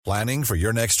Planning for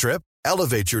your next trip?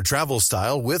 Elevate your travel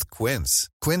style with Quince.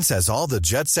 Quince has all the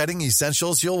jet-setting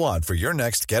essentials you'll want for your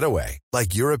next getaway,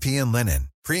 like European linen,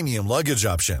 premium luggage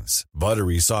options,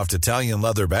 buttery soft Italian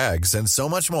leather bags, and so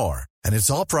much more. And it's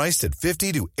all priced at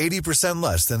 50 to 80%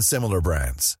 less than similar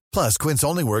brands. Plus, Quince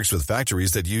only works with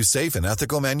factories that use safe and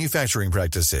ethical manufacturing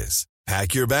practices.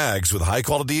 Pack your bags with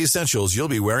high-quality essentials you'll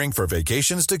be wearing for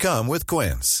vacations to come with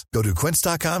Quince. Go to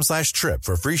quince.com/trip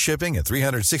for free shipping and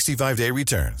 365-day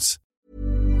returns.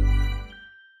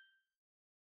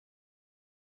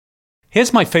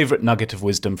 Here's my favourite nugget of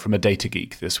wisdom from a data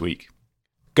geek this week.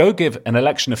 Go give an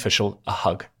election official a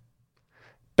hug.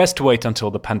 Best to wait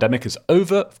until the pandemic is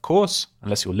over, of course,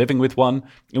 unless you're living with one,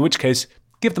 in which case,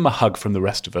 give them a hug from the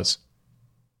rest of us.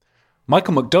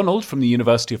 Michael McDonald from the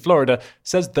University of Florida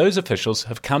says those officials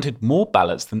have counted more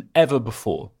ballots than ever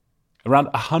before. Around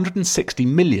 160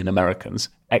 million Americans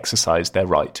exercised their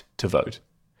right to vote.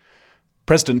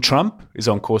 President Trump is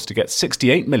on course to get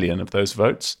 68 million of those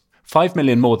votes, 5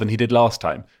 million more than he did last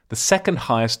time, the second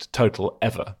highest total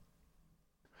ever.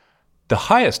 The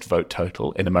highest vote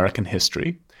total in American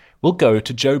history will go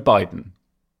to Joe Biden.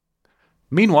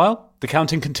 Meanwhile, the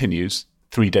counting continues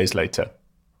 3 days later.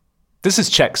 This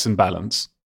is Checks and Balance.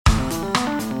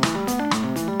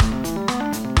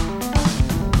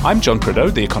 I'm John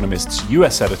Prideaux, The Economist's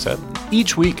US editor.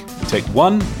 Each week, we take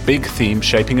one big theme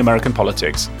shaping American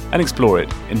politics and explore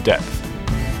it in depth.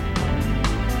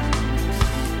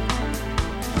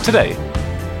 Today,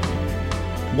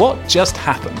 what just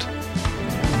happened?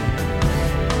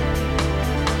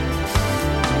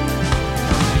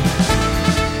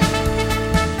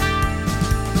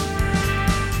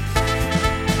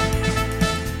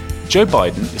 Joe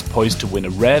Biden is poised to win a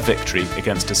rare victory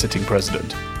against a sitting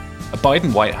president. A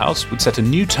Biden White House would set a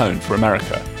new tone for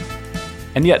America.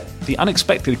 And yet, the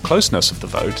unexpected closeness of the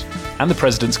vote and the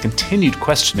president's continued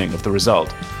questioning of the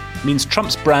result means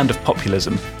Trump's brand of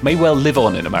populism may well live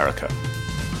on in America.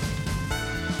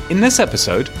 In this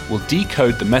episode, we'll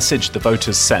decode the message the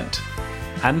voters sent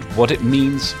and what it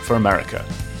means for America.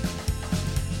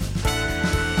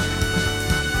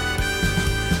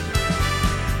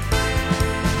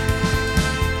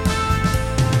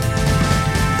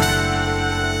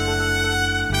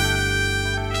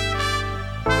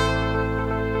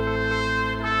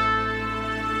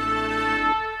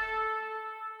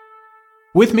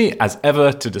 With me, as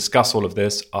ever, to discuss all of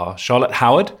this are Charlotte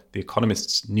Howard, The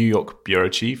Economist's New York bureau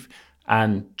chief,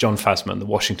 and Jon Fasman, the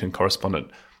Washington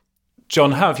correspondent.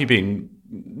 John, how have you been?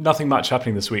 Nothing much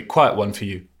happening this week. Quiet one for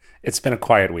you. It's been a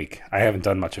quiet week. I haven't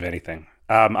done much of anything.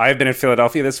 I've been in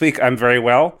Philadelphia this week. I'm very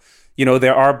well. You know,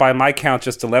 there are, by my count,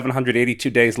 just 1,182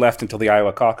 days left until the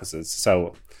Iowa caucuses.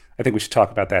 So I think we should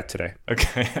talk about that today.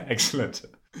 Okay, excellent.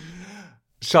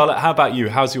 Charlotte, how about you?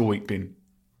 How's your week been?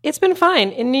 It's been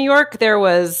fine. In New York, there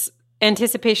was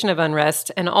anticipation of unrest,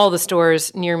 and all the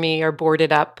stores near me are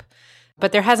boarded up.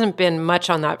 But there hasn't been much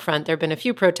on that front. There have been a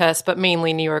few protests, but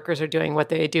mainly New Yorkers are doing what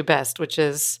they do best, which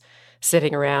is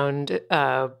sitting around,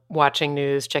 watching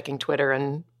news, checking Twitter,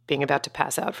 and being about to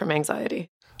pass out from anxiety.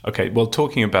 Okay, well,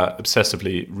 talking about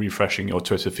obsessively refreshing your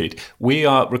Twitter feed, we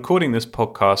are recording this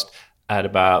podcast at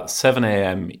about 7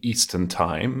 a.m. Eastern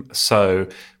time. So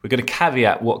we're going to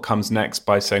caveat what comes next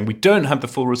by saying we don't have the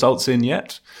full results in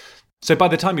yet. So by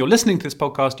the time you're listening to this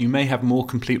podcast, you may have more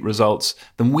complete results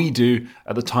than we do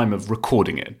at the time of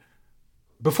recording it.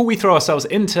 Before we throw ourselves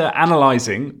into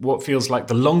analysing what feels like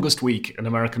the longest week in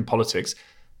American politics,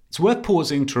 it's worth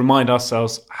pausing to remind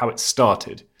ourselves how it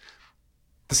started.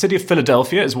 The city of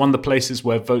Philadelphia is one of the places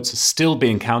where votes are still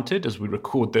being counted as we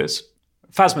record this.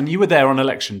 Fasman, you were there on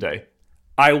election day.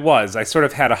 I was. I sort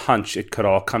of had a hunch it could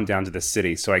all come down to this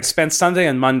city. So I spent Sunday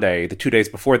and Monday, the 2 days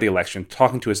before the election,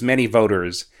 talking to as many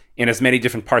voters in as many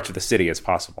different parts of the city as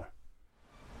possible.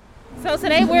 So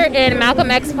today we're in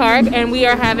Malcolm X Park, and we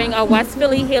are having a West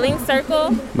Philly Healing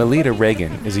Circle. Melita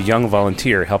Reagan is a young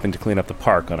volunteer helping to clean up the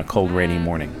park on a cold, rainy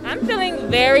morning. I'm feeling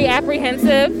very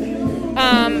apprehensive,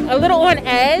 a little on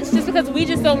edge, just because we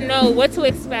just don't know what to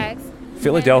expect.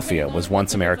 Philadelphia was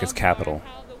once America's capital.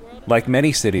 Like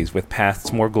many cities with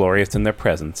pasts more glorious than their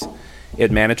presence,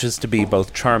 it manages to be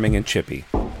both charming and chippy.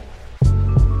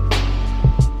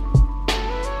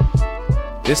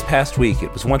 This past week,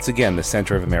 it was once again the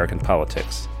center of American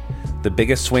politics, the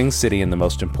biggest swing city and the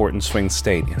most important swing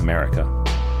state in America.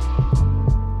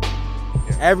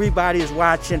 Everybody is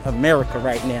watching America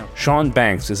right now. Sean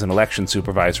Banks is an election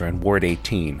supervisor in Ward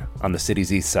 18 on the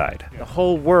city's east side. The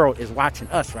whole world is watching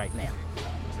us right now.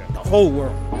 The whole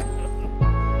world.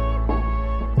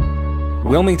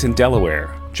 Wilmington,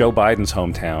 Delaware, Joe Biden's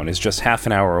hometown, is just half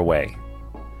an hour away.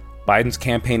 Biden's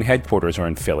campaign headquarters are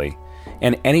in Philly,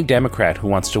 And any Democrat who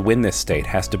wants to win this state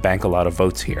has to bank a lot of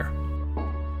votes here.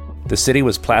 The city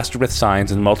was plastered with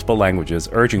signs in multiple languages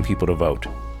urging people to vote.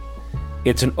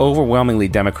 It's an overwhelmingly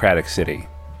Democratic city,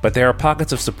 but there are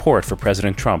pockets of support for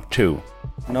President Trump, too.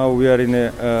 Now we are in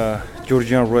a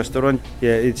Georgian restaurant.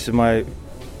 Yeah, it's my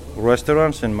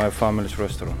restaurants and my family's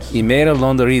restaurants. Imeira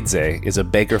Londaridze is a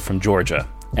baker from Georgia,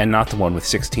 and not the one with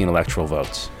 16 electoral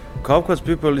votes. Caucasus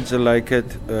people, it's like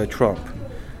Trump.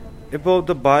 About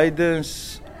the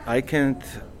Bidens, I can't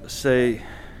say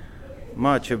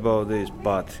much about this,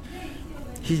 but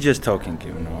he's just talking,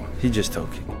 He's just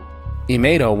talking.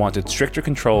 Imeira wanted stricter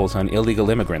controls on illegal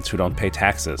immigrants who don't pay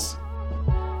taxes.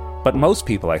 But most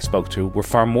people I spoke to were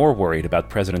far more worried about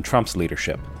President Trump's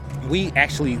leadership. We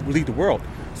actually lead the world.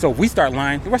 So if we start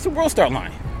lying, the rest of the world start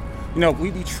lying.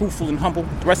 We be truthful and humble,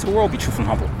 the rest of the world be truthful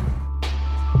and humble.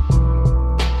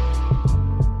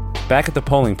 Back at the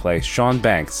polling place, Sean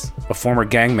Banks, a former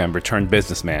gang member turned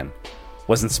businessman,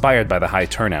 was inspired by the high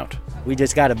turnout. We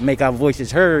just got to make our voices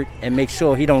heard and make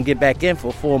sure he don't get back in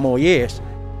for 4 more years.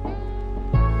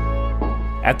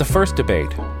 At the first debate,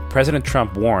 President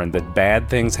Trump warned that bad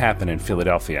things happen in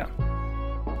Philadelphia.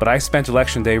 But I spent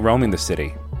Election Day roaming the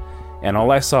city, and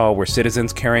all I saw were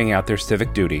citizens carrying out their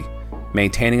civic duty,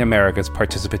 maintaining America's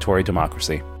participatory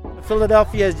democracy.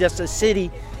 Philadelphia is just a city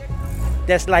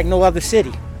that's like no other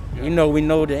city. We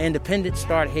know the independence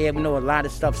started here. We know a lot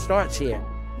of stuff starts here.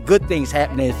 Good things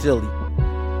happen in Philly.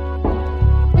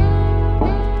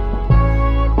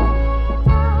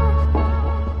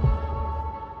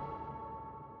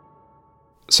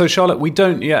 So, Charlotte, we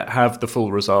don't yet have the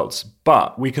full results,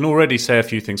 but we can already say a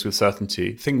few things with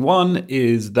certainty. Thing one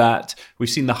is that we've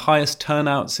seen the highest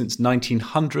turnout since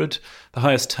 1900, the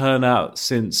highest turnout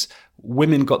since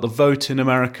women got the vote in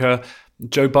America.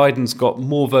 Joe Biden's got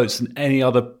more votes than any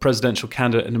other presidential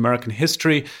candidate in American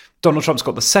history. Donald Trump's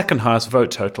got the second highest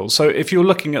vote total. So if you're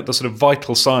looking at the sort of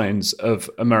vital signs of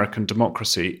American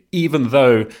democracy, even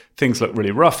though things look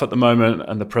really rough at the moment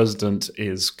and the president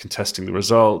is contesting the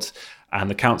result and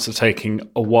the counts are taking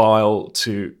a while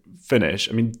to finish,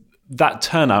 I mean, that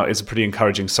turnout is a pretty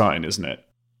encouraging sign, isn't it?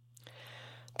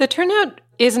 The turnout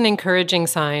is an encouraging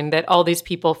sign. That all these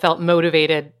people felt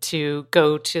motivated to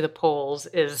go to the polls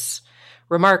is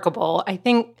remarkable. I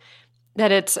think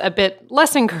that it's a bit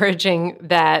less encouraging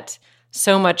that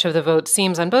so much of the vote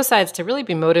seems on both sides to really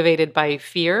be motivated by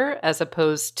fear as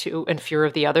opposed to in fear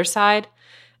of the other side.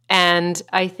 And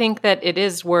I think that it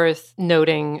is worth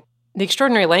noting the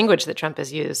extraordinary language that Trump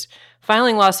has used.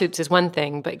 Filing lawsuits is one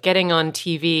thing, but getting on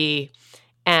TV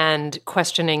and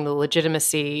questioning the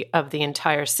legitimacy of the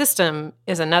entire system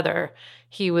is another.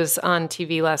 He was on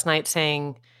TV last night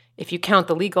saying, if you count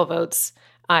the legal votes,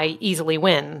 I easily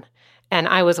win. And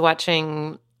I was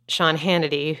watching Sean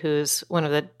Hannity, who's one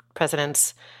of the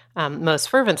president's most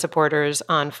fervent supporters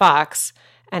on Fox,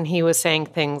 and he was saying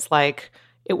things like,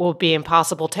 it will be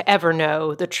impossible to ever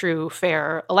know the true,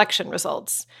 fair election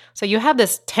results. So you have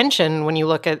this tension when you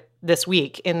look at this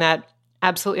week in that,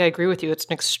 absolutely, I agree with you, it's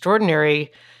an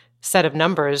extraordinary set of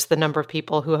numbers, the number of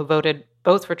people who have voted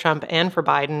both for Trump and for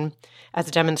Biden as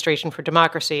a demonstration for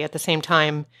democracy. At the same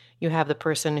time, you have the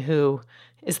person who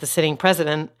is the sitting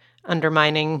president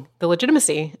undermining the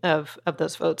legitimacy of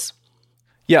those votes.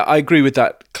 Yeah, I agree with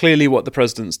that. Clearly what the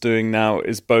president's doing now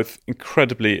is both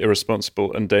incredibly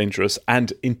irresponsible and dangerous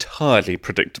and entirely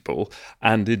predictable,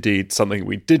 and indeed something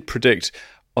we did predict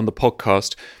on the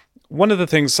podcast. One of the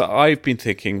things that I've been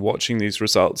thinking watching these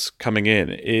results coming in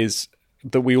is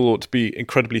that we all ought to be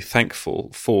incredibly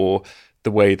thankful for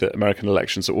the way that American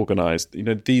elections are organized.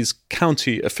 These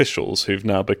county officials who've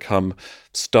now become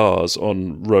stars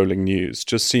on rolling news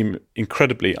just seem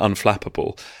incredibly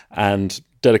unflappable and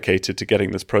dedicated to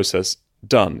getting this process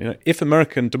done. If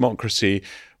American democracy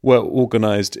were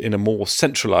organized in a more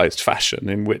centralized fashion,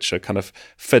 in which a kind of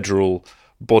federal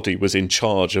body was in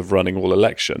charge of running all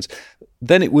elections,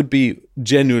 then it would be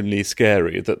genuinely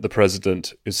scary that the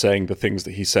president is saying the things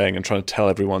that he's saying and trying to tell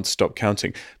everyone to stop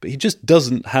counting. But he just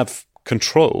doesn't have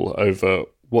control over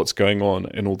what's going on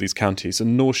in all these counties,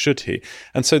 and nor should he.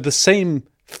 And so the same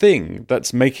thing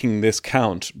that's making this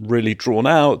count really drawn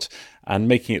out and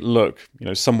making it look,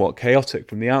 somewhat chaotic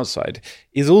from the outside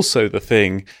is also the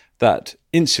thing that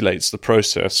insulates the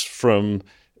process from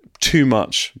too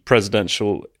much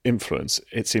presidential influence,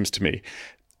 it seems to me.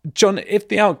 John, if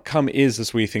the outcome is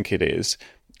as we think it is,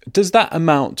 does that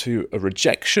amount to a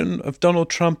rejection of Donald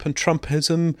Trump and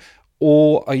Trumpism,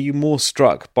 or are you more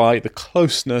struck by the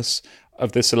closeness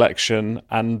of this election,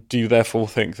 and do you therefore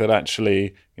think that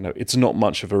actually, it's not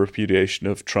much of a repudiation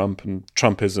of Trump and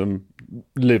Trumpism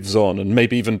lives on, and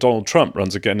maybe even Donald Trump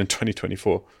runs again in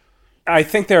 2024? I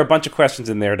think there are a bunch of questions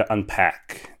in there to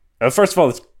unpack. First of all,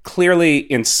 it's clearly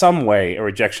in some way a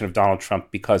rejection of Donald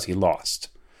Trump because he lost.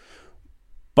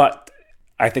 But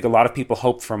I think a lot of people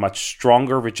hope for a much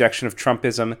stronger rejection of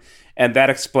Trumpism, and that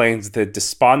explains the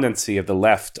despondency of the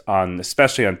left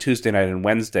especially on Tuesday night and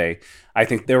Wednesday. I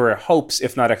think there were hopes,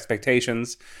 if not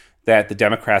expectations, that the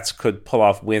Democrats could pull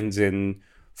off wins in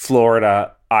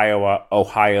Florida, Iowa,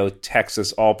 Ohio,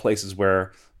 Texas, all places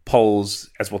where polls,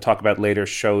 as we'll talk about later,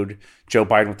 showed Joe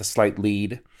Biden with a slight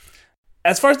lead.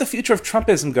 As far as the future of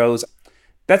Trumpism goes,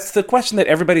 that's the question that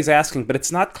everybody's asking, but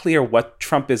it's not clear what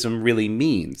Trumpism really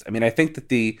means. I mean, I think that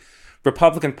the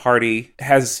Republican Party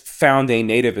has found a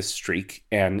nativist streak,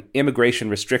 and immigration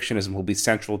restrictionism will be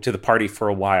central to the party for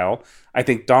a while. I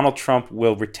think Donald Trump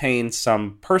will retain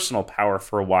some personal power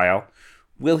for a while.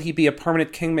 Will he be a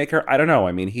permanent kingmaker? I don't know.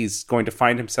 I mean, he's going to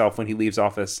find himself when he leaves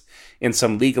office in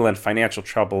some legal and financial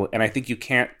trouble, and I think you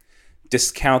can't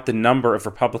discount the number of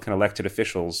Republican elected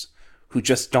officials who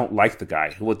just don't like the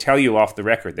guy, who will tell you off the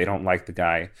record they don't like the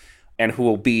guy, and who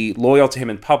will be loyal to him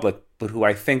in public, but who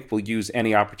I think will use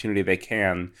any opportunity they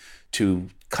can to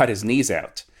cut his knees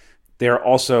out. There are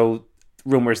also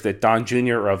rumors that Don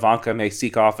Jr. or Ivanka may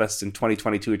seek office in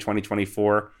 2022 or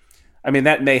 2024. I mean,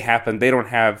 that may happen. They don't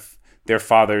have their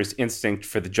father's instinct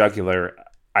for the jugular.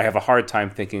 I have a hard time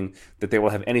thinking that they will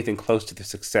have anything close to the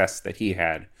success that he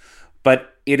had.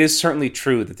 But it is certainly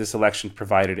true that this election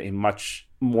provided a much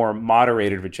more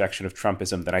moderated rejection of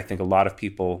Trumpism than I think a lot of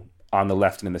people on the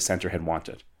left and in the center had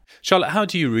wanted. Charlotte, how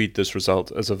do you read this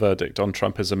result as a verdict on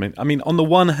Trumpism? I mean, on the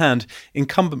one hand,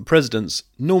 incumbent presidents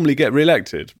normally get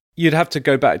re-elected. You'd have to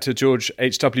go back to George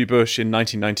H.W. Bush in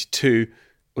 1992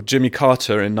 or Jimmy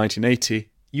Carter in 1980.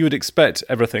 You would expect,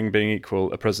 everything being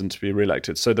equal, a president to be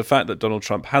re-elected. So the fact that Donald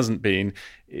Trump hasn't been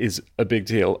is a big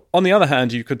deal. On the other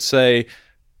hand, you could say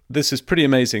this is pretty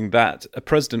amazing that a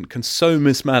president can so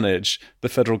mismanage the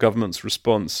federal government's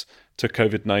response to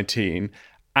COVID-19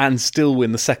 and still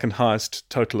win the second highest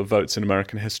total of votes in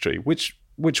American history. Which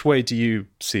way do you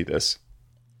see this?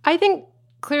 I think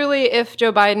clearly if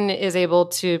Joe Biden is able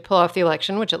to pull off the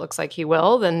election, which it looks like he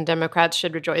will, then Democrats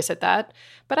should rejoice at that.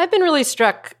 But I've been really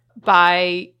struck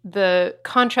by the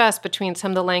contrast between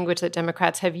some of the language that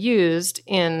Democrats have used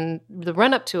in the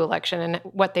run-up to election and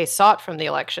what they sought from the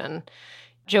election.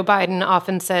 Joe Biden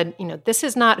often said, this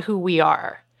is not who we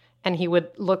are. And he would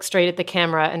look straight at the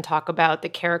camera and talk about the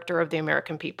character of the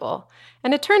American people.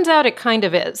 And it turns out it kind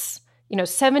of is.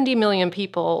 70 million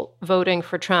people voting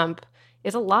for Trump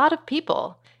is a lot of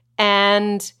people.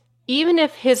 And even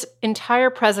if his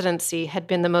entire presidency had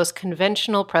been the most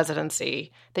conventional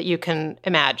presidency that you can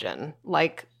imagine,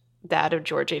 like that of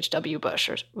George H.W. Bush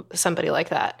or somebody like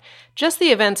that, just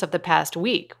the events of the past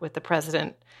week with the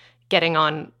president getting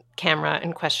on camera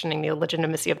and questioning the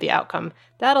legitimacy of the outcome,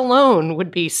 that alone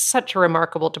would be such a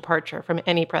remarkable departure from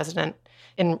any president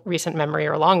in recent memory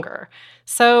or longer.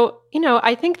 So,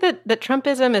 I think that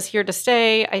Trumpism is here to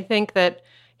stay. I think that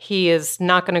he is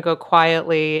not going to go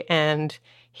quietly, and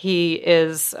he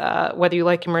is, whether you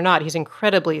like him or not, he's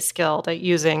incredibly skilled at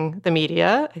using the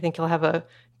media. I think he'll have a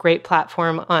great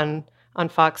platform on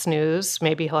Fox News.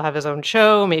 Maybe he'll have his own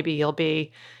show. Maybe he'll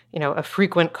be a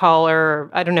frequent caller.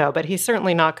 I don't know, but he's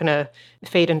certainly not going to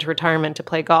fade into retirement to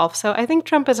play golf. So I think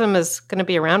Trumpism is going to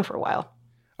be around for a while.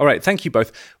 All right, thank you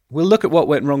both. We'll look at what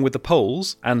went wrong with the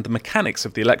polls and the mechanics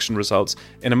of the election results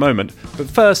in a moment. But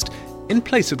first, in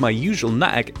place of my usual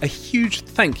nag, a huge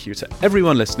thank you to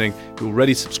everyone listening who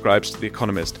already subscribes to The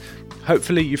Economist.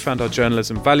 Hopefully you found our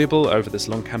journalism valuable over this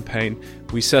long campaign.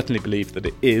 We certainly believe that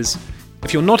it is.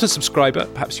 If you're not a subscriber,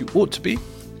 perhaps you ought to be.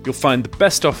 You'll find the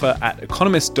best offer at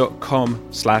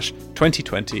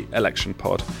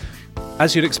economist.com/2020electionpod.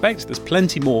 As you'd expect, there's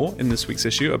plenty more in this week's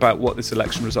issue about what this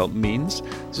election result means.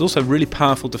 There's also really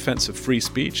powerful defense of free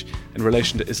speech in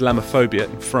relation to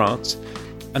Islamophobia in France,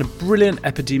 and a brilliant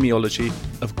epidemiology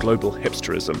of global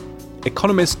hipsterism.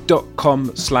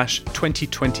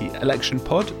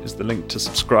 economist.com/2020electionpod is the link to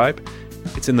subscribe.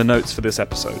 It's in the notes for this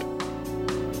episode.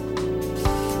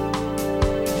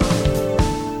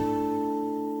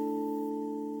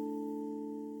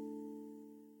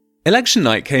 Election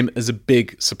night came as a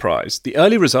big surprise. The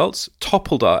early results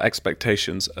toppled our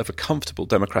expectations of a comfortable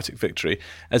Democratic victory,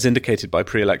 as indicated by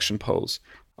pre-election polls.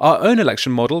 Our own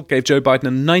election model gave Joe Biden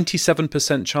a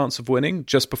 97% chance of winning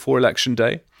just before Election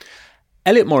Day.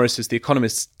 Elliot Morris is The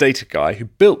Economist's data guy who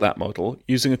built that model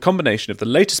using a combination of the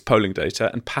latest polling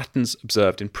data and patterns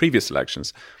observed in previous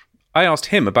elections. I asked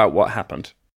him about what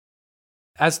happened.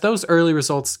 As those early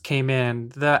results came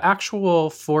in, the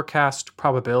actual forecast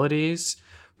probabilities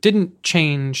didn't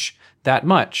change that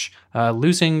much.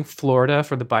 Losing Florida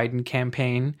for the Biden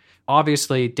campaign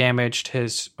obviously damaged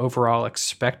his overall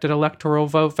expected electoral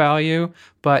vote value,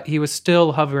 but he was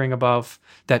still hovering above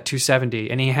that 270,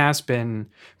 and he has been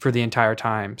for the entire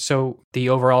time. So the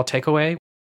overall takeaway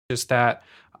is that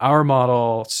our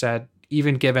model said,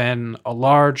 even given a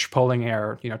large polling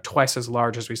error, twice as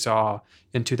large as we saw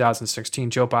in 2016,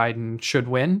 Joe Biden should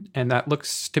win, and that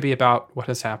looks to be about what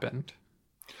has happened.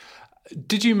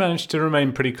 Did you manage to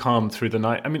remain pretty calm through the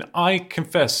night? I mean, I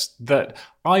confess that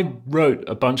I wrote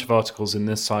a bunch of articles in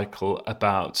this cycle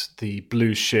about the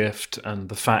blue shift and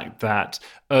the fact that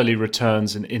early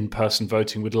returns in in-person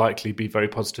voting would likely be very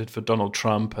positive for Donald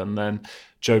Trump, and then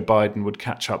Joe Biden would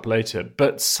catch up later.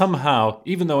 But somehow,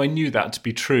 even though I knew that to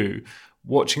be true,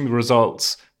 watching the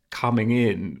results coming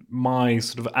in, my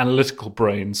sort of analytical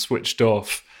brain switched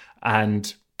off,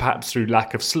 and perhaps through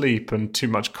lack of sleep and too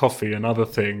much coffee and other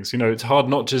things, it's hard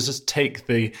not to just take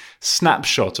the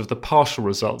snapshot of the partial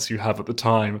results you have at the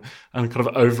time and kind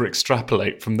of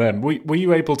over-extrapolate from them. Were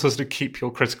you able to sort of keep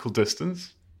your critical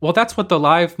distance? Well, that's what the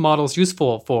live model's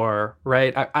useful for,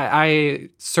 right? I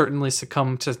certainly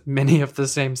succumbed to many of the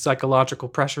same psychological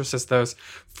pressures as those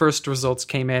first results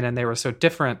came in, and they were so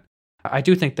different. I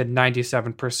do think that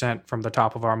 97% from the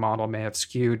top of our model may have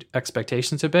skewed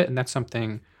expectations a bit, and that's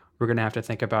something we're going to have to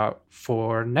think about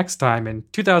for next time in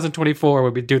 2024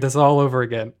 when we do this all over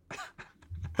again.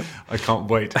 I can't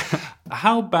wait.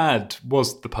 How bad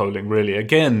was the polling, really?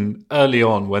 Again, early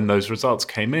on when those results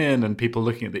came in and people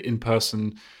looking at the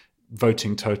in-person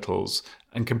voting totals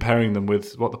and comparing them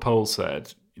with what the poll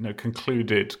said,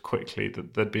 concluded quickly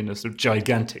that there'd been a sort of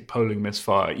gigantic polling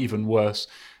misfire, even worse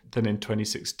than in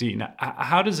 2016.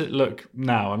 How does it look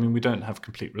now? I mean, we don't have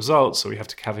complete results, so we have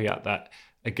to caveat that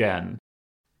again.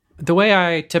 The way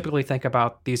I typically think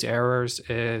about these errors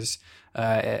is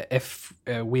if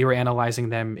we were analyzing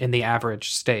them in the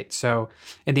average state. So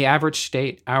in the average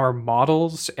state, our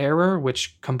model's error,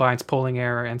 which combines polling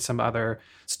error and some other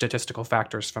statistical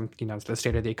factors from the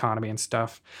state of the economy and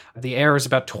stuff, the error is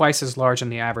about twice as large in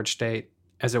the average state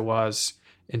as it was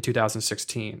in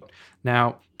 2016.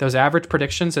 Now, those average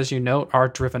predictions, as you note, are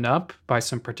driven up by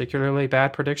some particularly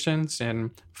bad predictions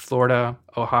in Florida,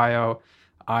 Ohio,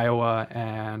 Iowa,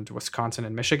 and Wisconsin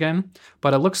and Michigan.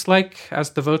 But it looks like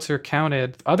as the votes are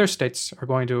counted, other states are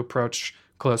going to approach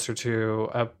closer to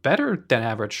a better than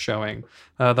average showing.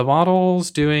 The model's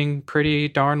doing pretty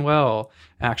darn well,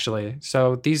 actually.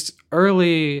 So these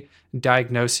early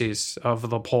diagnoses of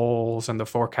the polls and the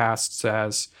forecasts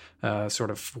as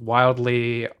sort of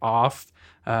wildly off,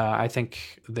 I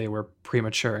think they were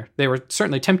premature. They were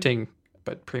certainly tempting,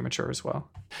 but premature as well.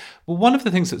 Well, one of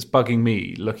the things that's bugging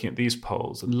me looking at these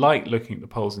polls, and like looking at the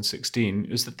polls in 16,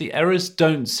 is that the errors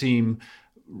don't seem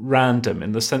random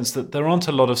in the sense that there aren't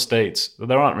a lot of states,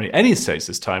 there aren't really any states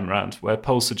this time around, where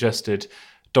polls suggested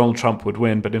Donald Trump would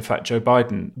win, but in fact Joe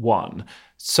Biden won.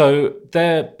 So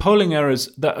they're polling errors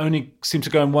that only seem to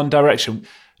go in one direction.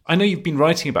 I know you've been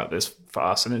writing about this for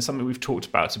us, and it's something we've talked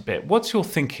about a bit. What's your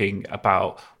thinking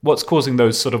about what's causing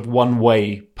those sort of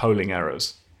one-way polling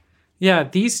errors? Yeah,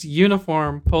 these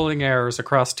uniform polling errors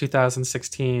across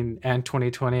 2016 and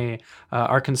 2020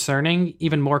 are concerning.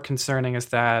 Even more concerning is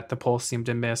that the polls seem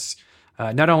to miss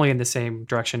not only in the same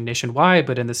direction nationwide,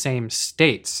 but in the same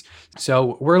states.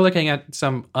 So we're looking at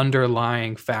some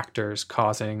underlying factors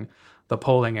causing the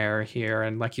polling error here.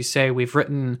 And like you say, we've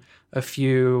written a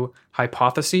few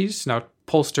hypotheses. Now,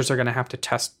 pollsters are going to have to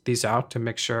test these out to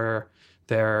make sure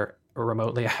they're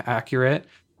remotely accurate.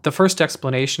 The first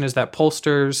explanation is that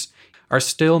pollsters are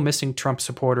still missing Trump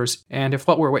supporters. And if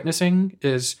what we're witnessing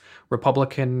is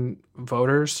Republican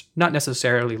voters not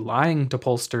necessarily lying to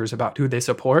pollsters about who they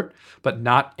support, but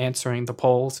not answering the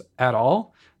polls at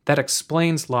all, that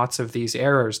explains lots of these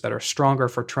errors that are stronger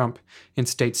for Trump in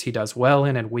states he does well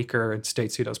in and weaker in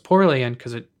states he does poorly in,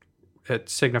 because it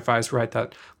signifies, right,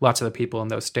 that lots of the people in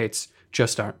those states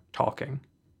just aren't talking.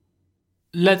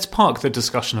 Let's park the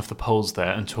discussion of the polls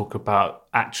there and talk about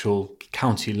actual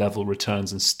county level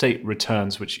returns and state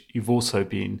returns, which you've also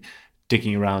been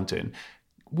digging around in.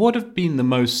 What have been the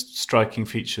most striking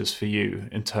features for you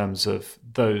in terms of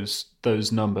those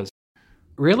numbers?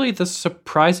 Really, the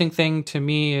surprising thing to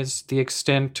me is the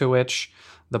extent to which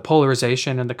the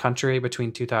polarization in the country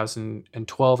between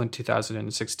 2012 and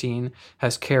 2016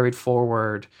 has carried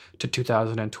forward to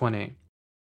 2020.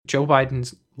 Joe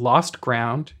Biden's lost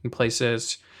ground in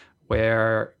places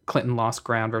where Clinton lost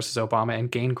ground versus Obama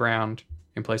and gained ground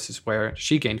in places where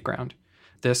she gained ground.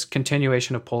 This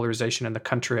continuation of polarization in the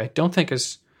country, I don't think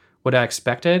is what I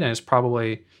expected, and is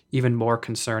probably even more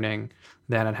concerning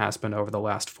than it has been over the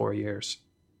last 4 years.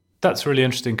 That's really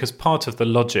interesting because part of the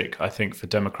logic, I think, for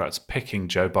Democrats picking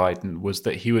Joe Biden was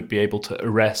that he would be able to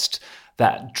arrest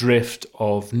that drift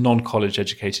of non-college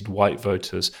educated white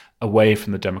voters away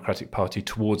from the Democratic Party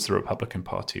towards the Republican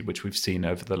Party, which we've seen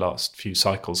over the last few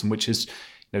cycles and which is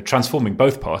transforming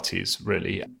both parties,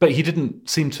 really. But he didn't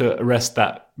seem to arrest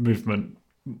that movement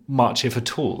much, if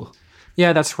at all.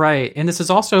 Yeah, that's right. And this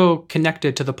is also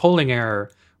connected to the polling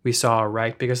error we saw,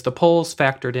 right? Because the polls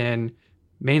factored in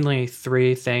mainly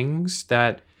three things: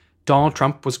 that Donald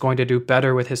Trump was going to do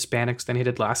better with Hispanics than he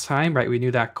did last time, right? We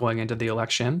knew that going into the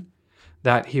election.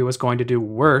 That he was going to do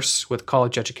worse with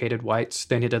college-educated whites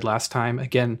than he did last time.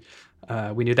 Again,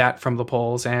 we knew that from the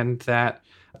polls, and that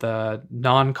the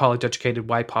non-college educated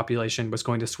white population was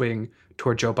going to swing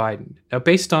toward Joe Biden. Now,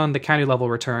 based on the county level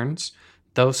returns,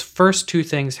 those first two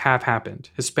things have happened.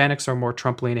 Hispanics are more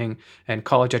Trump-leaning and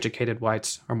college-educated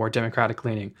whites are more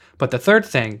Democratic-leaning. But the third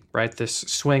thing, right, this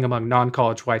swing among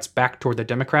non-college whites back toward the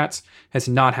Democrats, has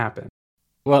not happened.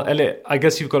 Well, Elliot, I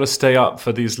guess you've got to stay up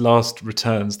for these last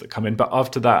returns that come in. But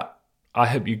after that, I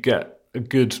hope you get a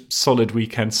good, solid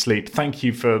weekend sleep. Thank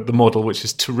you for the model, which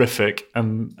is terrific.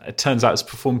 And it turns out it's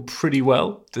performed pretty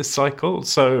well this cycle.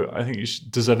 So I think you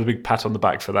should deserve a big pat on the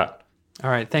back for that.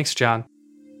 All right. Thanks, John.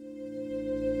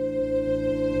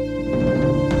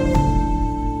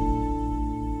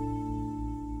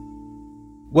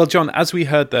 Well, John, as we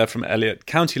heard there from Elliot,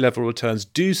 county-level returns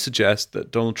do suggest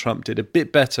that Donald Trump did a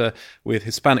bit better with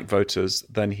Hispanic voters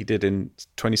than he did in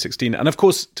 2016. And of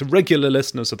course, to regular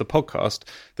listeners of the podcast,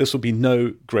 this will be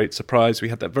no great surprise. We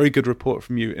had that very good report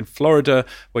from you in Florida,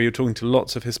 where you're talking to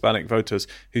lots of Hispanic voters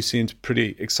who seemed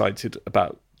pretty excited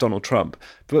about Donald Trump.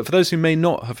 But for those who may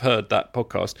not have heard that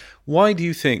podcast, why do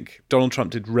you think Donald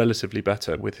Trump did relatively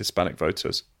better with Hispanic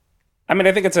voters? I mean,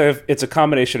 I think it's a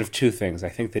combination of two things. I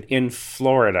think that in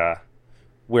Florida,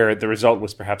 where the result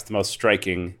was perhaps the most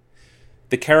striking,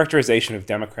 the characterization of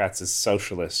Democrats as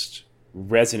socialist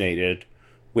resonated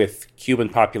with Cuban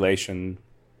population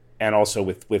and also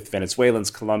with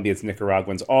Venezuelans, Colombians,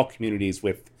 Nicaraguans, all communities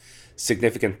with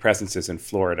significant presences in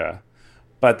Florida.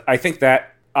 But I think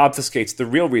that obfuscates the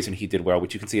real reason he did well,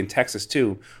 which you can see in Texas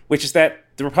too, which is that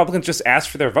the Republicans just asked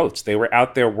for their votes. They were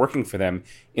out there working for them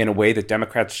in a way that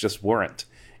Democrats just weren't.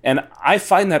 And I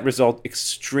find that result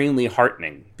extremely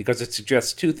heartening because it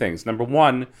suggests two things. Number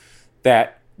one,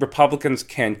 that Republicans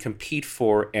can compete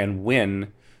for and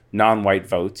win non-white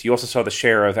votes. You also saw the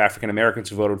share of African Americans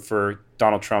who voted for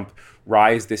Donald Trump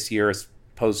rise this year as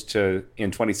opposed to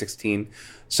in 2016.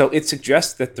 So it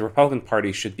suggests that the Republican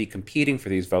Party should be competing for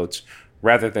these votes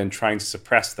rather than trying to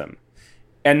suppress them.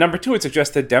 And number two, it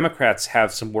suggests that Democrats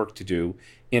have some work to do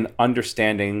in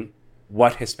understanding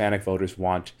what Hispanic voters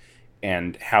want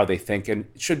and how they think, and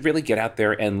should really get out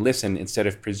there and listen instead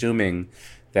of presuming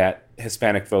that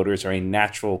Hispanic voters are a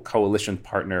natural coalition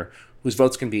partner whose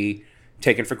votes can be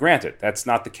taken for granted. That's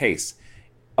not the case.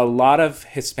 A lot of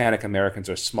Hispanic Americans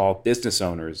are small business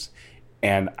owners,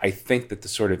 and I think that the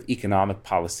sort of economic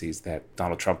policies that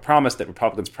Donald Trump promised, that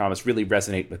Republicans promised, really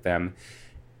resonate with them.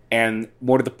 And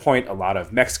more to the point, a lot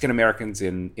of Mexican Americans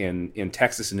in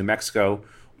Texas and New Mexico,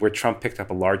 where Trump picked up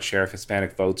a large share of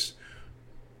Hispanic votes.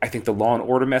 I think the law and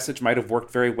order message might have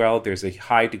worked very well. There's a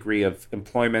high degree of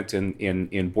employment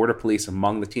in border police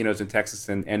among Latinos in Texas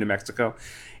and New Mexico.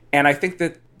 And I think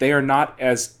that they are not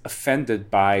as offended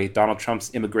by Donald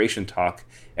Trump's immigration talk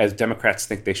as Democrats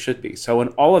think they should be. So in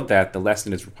all of that, the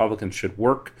lesson is Republicans should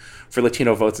work for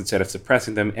Latino votes instead of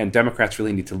suppressing them, and Democrats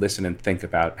really need to listen and think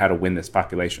about how to win this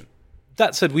population.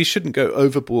 That said, we shouldn't go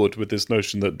overboard with this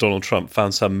notion that Donald Trump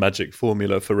found some magic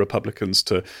formula for Republicans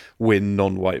to win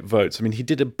non-white votes. I mean, he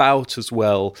did about as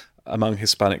well among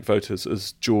Hispanic voters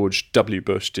as George W.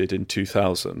 Bush did in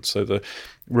 2000. So the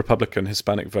Republican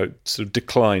Hispanic vote sort of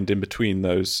declined in between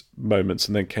those moments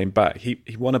and then came back. He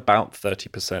won about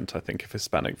 30%, I think, of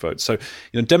Hispanic votes. So,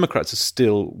 Democrats are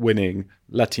still winning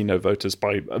Latino voters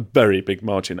by a very big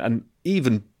margin, and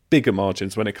even bigger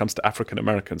margins when it comes to African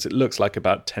Americans. It looks like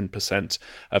about 10%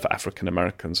 of African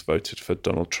Americans voted for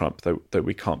Donald Trump, though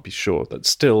we can't be sure. That's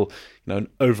still an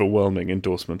overwhelming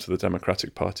endorsement of the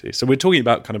Democratic Party. So we're talking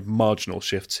about kind of marginal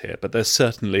shifts here, but they're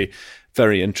certainly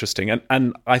very interesting.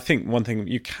 And I think one thing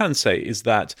you can say is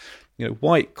that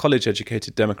white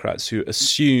college-educated Democrats who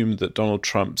assume that Donald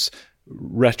Trump's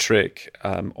rhetoric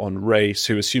on race,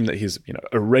 who assume that he's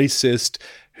a racist,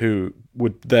 who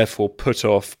would therefore put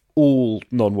off all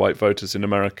non-white voters in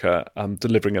America,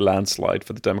 delivering a landslide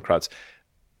for the Democrats.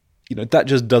 That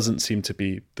just doesn't seem to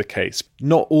be the case.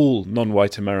 Not all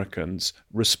non-white Americans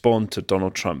respond to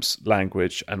Donald Trump's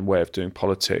language and way of doing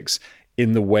politics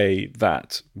in the way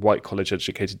that white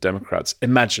college-educated Democrats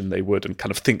imagine they would and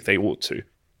kind of think they ought to.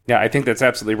 Yeah, I think that's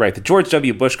absolutely right. The George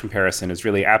W. Bush comparison is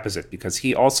really apposite because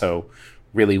he also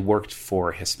really worked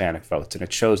for Hispanic votes, and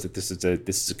it shows that this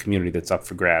is a community that's up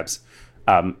for grabs,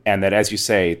 and that, as you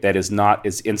say, that is not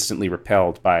as instantly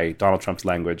repelled by Donald Trump's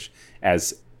language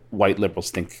as white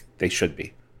liberals think they should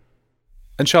be.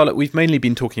 And Charlotte, we've mainly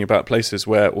been talking about places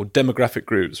or demographic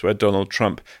groups where Donald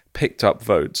Trump picked up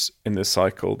votes in this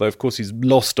cycle, though of course he's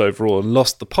lost overall and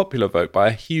lost the popular vote by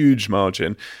a huge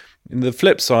margin. In the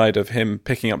flip side of him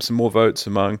picking up some more votes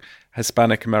among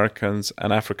Hispanic Americans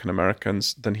and African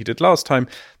Americans than he did last time,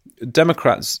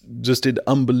 Democrats just did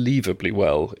unbelievably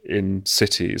well in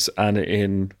cities and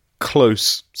in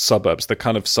close suburbs, the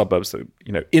kind of suburbs that,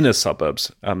 inner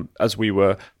suburbs, as we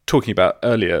were talking about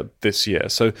earlier this year.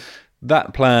 So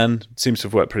that plan seems to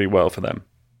have worked pretty well for them.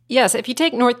 Yes, if you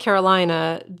take North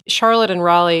Carolina, Charlotte and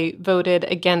Raleigh voted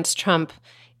against Trump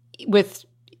with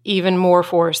even more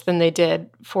force than they did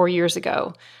 4 years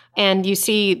ago. And you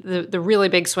see the really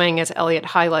big swing, as Elliot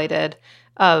highlighted,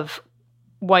 of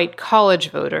white college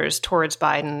voters towards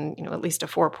Biden, at least a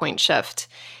 4-point shift.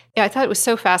 Yeah, I thought it was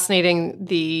so fascinating,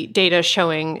 the data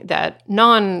showing that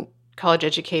non-college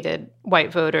educated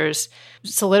white voters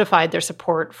solidified their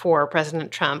support for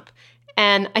President Trump.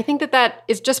 And I think that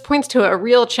just points to a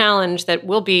real challenge that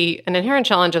will be an inherent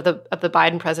challenge of the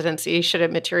Biden presidency, should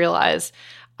it materialize,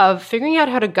 of figuring out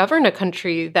how to govern a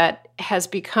country that has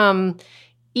become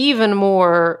even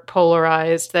more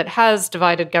polarized, that has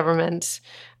divided government.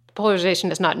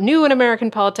 Polarization is not new in American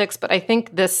politics, but I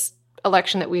think this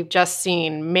election that we've just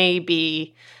seen may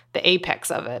be the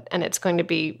apex of it. And it's going to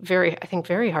be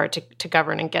very hard to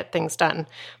govern and get things done.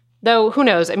 Though, who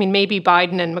knows? I mean, maybe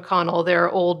Biden and McConnell, their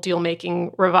old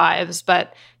deal-making revives,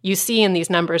 but you see in these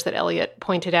numbers that Elliot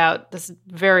pointed out, this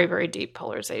very, very deep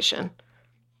polarization.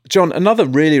 John, another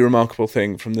really remarkable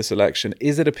thing from this election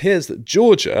is it appears that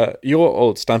Georgia, your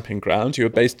old stamping ground, you were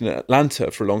based in Atlanta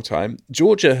for a long time,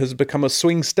 Georgia has become a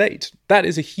swing state. That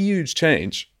is a huge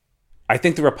change. I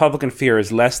think the Republican fear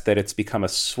is less that it's become a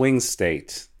swing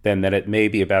state than that it may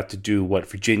be about to do what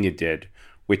Virginia did,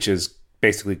 which is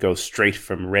basically go straight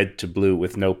from red to blue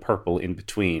with no purple in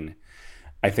between.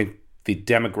 I think the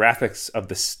demographics of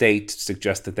the state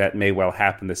suggest that may well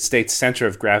happen. The state's center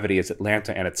of gravity is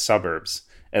Atlanta and its suburbs.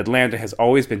 Atlanta has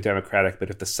always been Democratic, but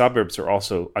if the suburbs are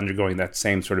also undergoing that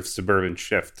same sort of suburban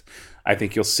shift, I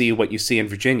think you'll see what you see in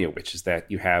Virginia, which is that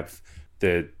you have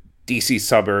the D.C.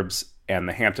 suburbs and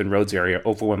the Hampton Roads area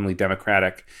overwhelmingly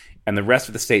Democratic, and the rest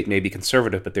of the state may be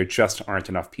conservative, but there just aren't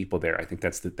enough people there. I think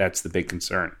that's the big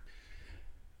concern.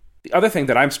 The other thing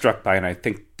that I'm struck by, and I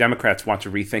think Democrats want to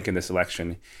rethink in this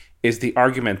election, is the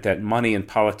argument that money in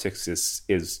politics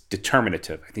is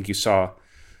determinative. I think you saw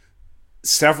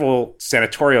several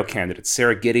senatorial candidates,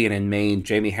 Sarah Gideon in Maine,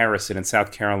 Jamie Harrison in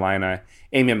South Carolina,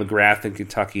 Amy McGrath in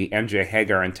Kentucky, MJ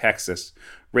Hagar in Texas,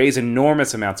 raise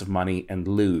enormous amounts of money and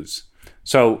lose.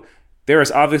 So there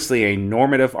is obviously a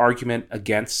normative argument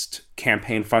against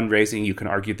campaign fundraising. You can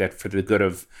argue that for the good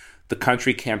of the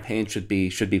country, campaign should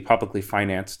be publicly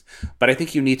financed. But I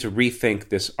think you need to rethink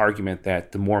this argument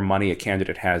that the more money a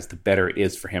candidate has, the better it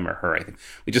is for him or her. I think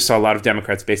we just saw a lot of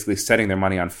Democrats basically setting their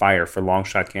money on fire for long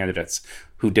shot candidates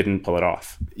who didn't pull it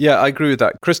off. Yeah, I agree with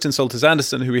that. Kristen Soltis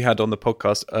Anderson, who we had on the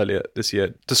podcast earlier this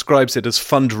year, describes it as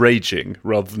fundraising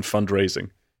rather than fundraising.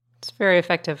 It's very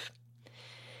effective.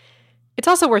 It's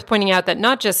also worth pointing out that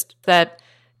not just that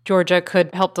Georgia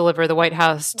could help deliver the White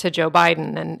House to Joe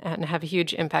Biden and have a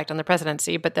huge impact on the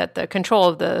presidency, but that the control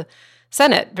of the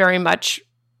Senate very much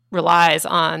relies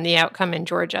on the outcome in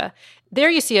Georgia.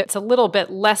 There you see it's a little bit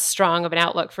less strong of an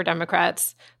outlook for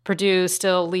Democrats. Perdue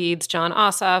still leads Jon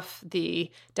Ossoff,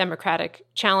 the Democratic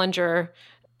challenger,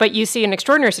 but you see an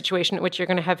extraordinary situation in which you're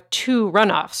going to have two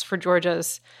runoffs for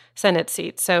Georgia's Senate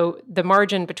seat. So the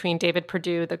margin between David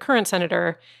Perdue, the current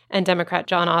senator, and Democrat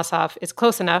Jon Ossoff is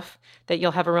close enough that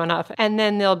you'll have a runoff. And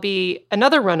then there'll be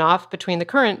another runoff between the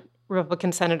current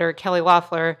Republican senator, Kelly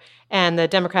Loeffler, and the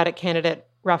Democratic candidate,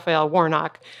 Raphael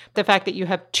Warnock. The fact that you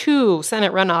have two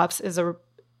Senate runoffs is a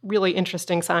really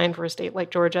interesting sign for a state like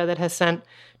Georgia that has sent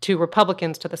two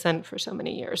Republicans to the Senate for so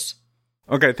many years.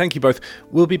 Okay, thank you both.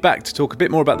 We'll be back to talk a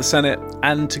bit more about the Senate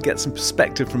and to get some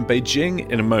perspective from Beijing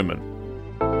in a moment.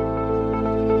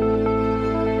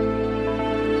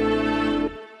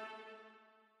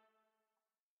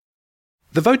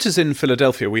 The voters in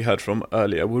Philadelphia we heard from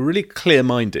earlier were really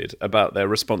clear-minded about their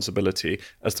responsibility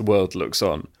as the world looks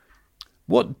on.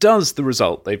 What does the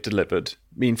result they've delivered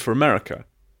mean for America?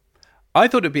 I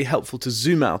thought it'd be helpful to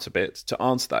zoom out a bit to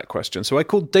answer that question, so I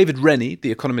called David Rennie,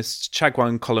 the Economist's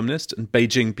Chagwang columnist and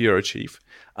Beijing bureau chief,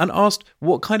 and asked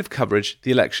what kind of coverage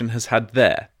the election has had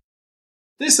there.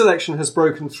 This election has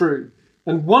broken through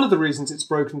And one of the reasons it's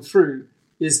broken through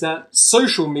is that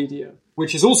social media,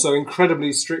 which is also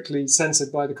incredibly strictly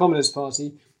censored by the Communist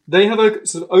Party, they have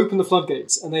sort of opened the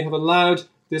floodgates and they have allowed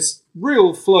this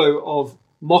real flow of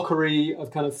mockery,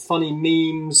 of kind of funny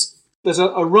memes. There's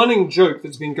a running joke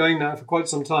that's been going now for quite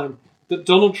some time that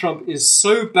Donald Trump is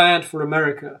so bad for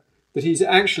America that he's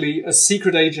actually a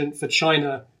secret agent for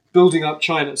China, building up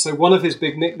China. So one of his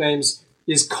big nicknames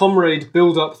is Comrade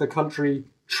Build Up the Country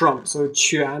Trump. So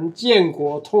全建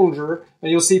国同志.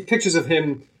 And you'll see pictures of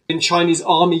him in Chinese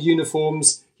army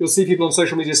uniforms. You'll see people on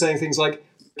social media saying things like,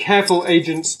 careful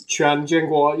agents, 全建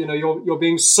国, you're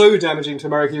being so damaging to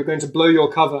America, you're going to blow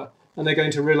your cover, and they're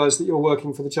going to realize that you're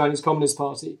working for the Chinese Communist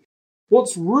Party.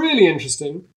 What's really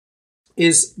interesting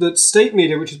is that state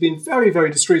media, which has been very,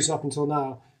 very discreet up until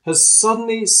now, has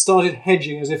suddenly started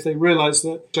hedging as if they realize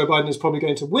that Joe Biden is probably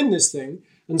going to win this thing.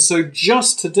 And so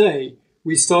just today,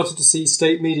 we started to see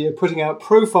state media putting out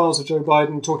profiles of Joe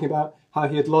Biden, talking about how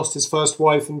he had lost his first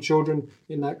wife and children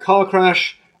in that car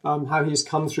crash, how he's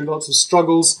come through lots of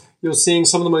struggles. You're seeing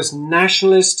some of the most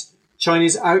nationalist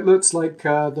Chinese outlets like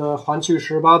the Huanqiu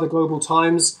Shiba, the Global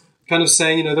Times, kind of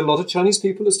saying, that a lot of Chinese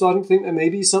people are starting to think there may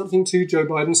be something to Joe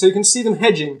Biden. So you can see them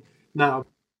hedging now.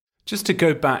 Just to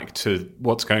go back to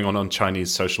what's going on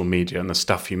Chinese social media and the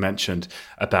stuff you mentioned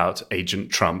about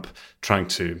Agent Trump trying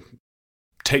to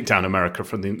take down America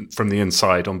from the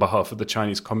inside on behalf of the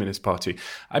Chinese Communist Party.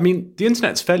 I mean, the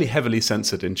internet's fairly heavily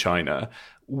censored in China.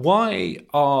 Why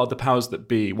are the powers that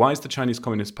be, why is the Chinese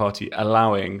Communist Party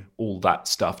allowing all that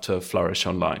stuff to flourish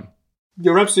online?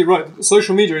 You're absolutely right.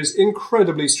 Social media is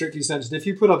incredibly strictly censored. If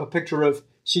you put up a picture of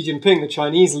Xi Jinping, the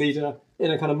Chinese leader,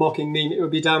 in a kind of mocking meme, it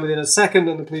would be down within a second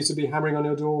and the police would be hammering on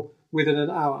your door within an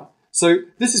hour. So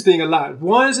this is being allowed.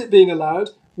 Why is it being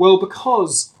allowed? Well,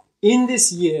 because in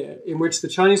this year in which the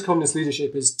Chinese Communist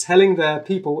leadership is telling their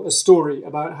people a story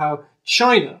about how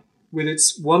China, with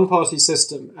its one-party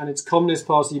system and its Communist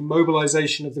Party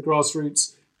mobilization of the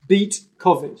grassroots, beat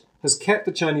COVID, has kept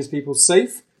the Chinese people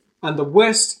safe, and the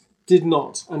West did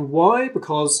not. And why?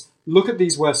 Because look at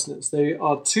these Westerners. They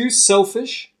are too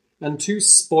selfish and too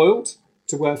spoilt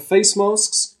to wear face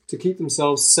masks to keep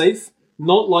themselves safe,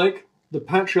 not like the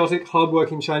patriotic,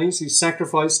 hardworking Chinese who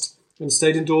sacrificed and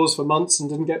stayed indoors for months and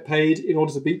didn't get paid in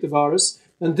order to beat the virus.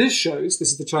 And this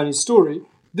is the Chinese story,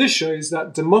 this shows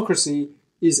that democracy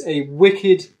is a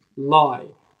wicked lie,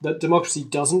 that democracy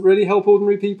doesn't really help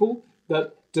ordinary people,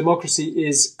 that democracy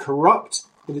is corrupt,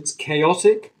 that it's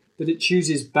chaotic, that it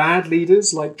chooses bad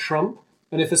leaders like Trump.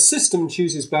 And if a system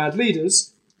chooses bad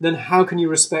leaders, then how can you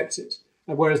respect it?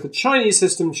 And whereas the Chinese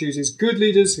system chooses good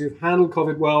leaders who've handled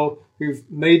COVID well, who've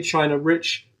made China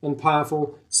rich and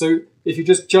powerful. So if you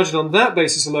just judge it on that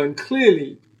basis alone,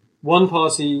 clearly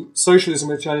one-party socialism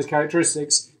with Chinese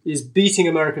characteristics is beating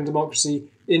American democracy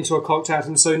into a cocked hat.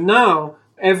 And so now,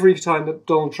 every time that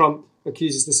Donald Trump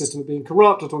accuses the system of being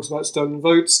corrupt or talks about stolen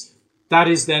votes, that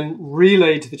is then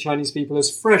relayed to the Chinese people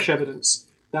as fresh evidence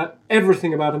that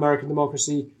everything about American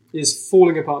democracy is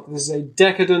falling apart. This is a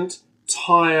decadent,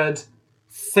 tired,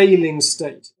 failing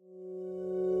state.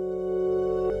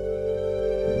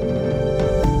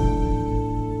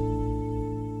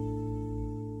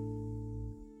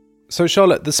 So,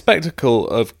 Charlotte, the spectacle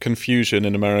of confusion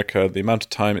in America, the amount of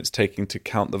time it's taking to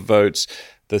count the votes,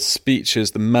 the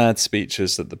speeches, the mad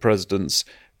speeches that the president's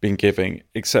been giving,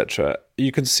 etc.,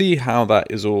 you can see how that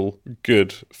is all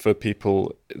good for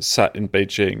people sat in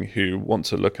Beijing who want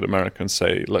to look at America and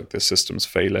say, look, this system's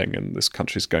failing and this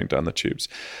country's going down the tubes.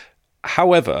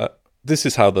 However, this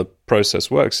is how the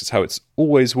process works. It's how it's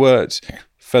always worked.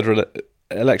 Federal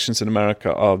elections in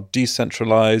America are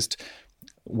decentralized.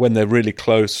 When they're really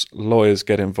close, lawyers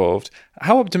get involved.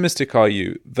 How optimistic are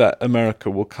you that America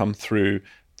will come through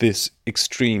this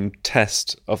extreme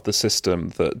test of the system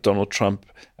that Donald Trump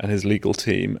and his legal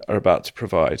team are about to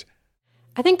provide?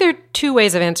 I think there are two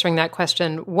ways of answering that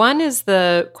question. One is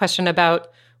the question about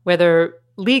whether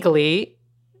legally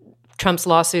Trump's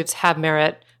lawsuits have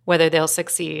merit, whether they'll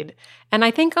succeed. And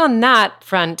I think on that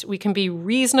front, we can be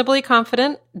reasonably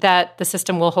confident that the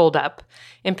system will hold up.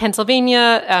 In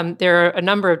Pennsylvania, there are a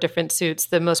number of different suits.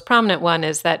 The most prominent one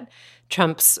is that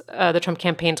the Trump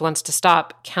campaign wants to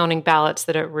stop counting ballots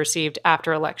that are received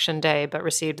after Election Day, but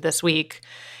received this week.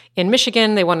 In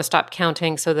Michigan, they want to stop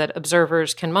counting so that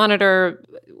observers can monitor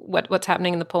what's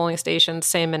happening in the polling stations.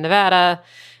 Same in Nevada.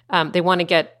 They want to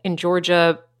get, in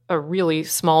Georgia, a really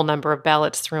small number of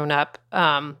ballots thrown up.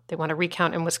 They want to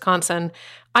recount in Wisconsin.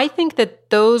 I think that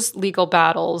those legal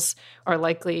battles are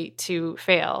likely to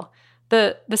fail.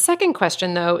 The second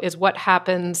question, though, is what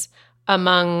happens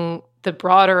among the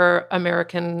broader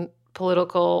American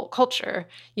political culture.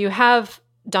 You have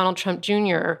Donald Trump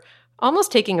Jr.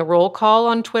 almost taking a roll call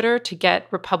on Twitter to get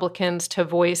Republicans to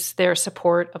voice their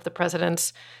support of the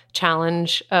president's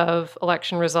challenge of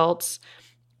election results,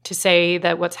 to say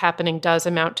that what's happening does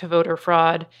amount to voter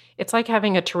fraud. It's like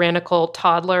having a tyrannical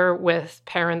toddler with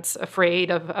parents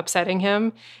afraid of upsetting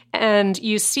him. And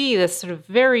you see this sort of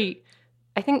very,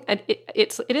 I think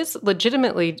it is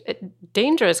legitimately a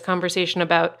dangerous conversation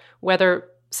about whether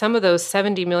some of those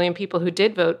 70 million people who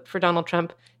did vote for Donald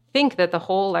Trump think that the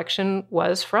whole election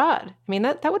was fraud. I mean,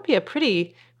 that would be a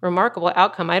pretty remarkable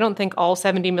outcome. I don't think all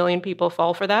 70 million people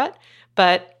fall for that,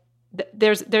 but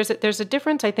there's a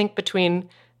difference, I think, between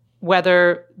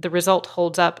whether the result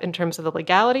holds up in terms of the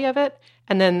legality of it,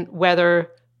 and then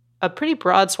whether a pretty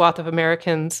broad swath of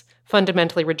Americans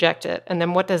fundamentally reject it. And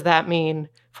then what does that mean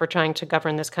for trying to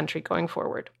govern this country going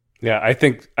forward? Yeah, I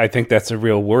think that's a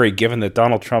real worry, given that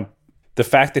Donald Trump, the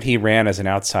fact that he ran as an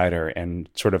outsider and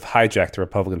sort of hijacked the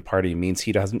Republican Party means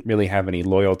he doesn't really have any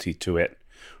loyalty to it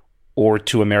or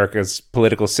to America's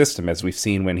political system, as we've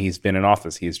seen when he's been in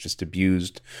office. He's just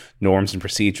abused norms and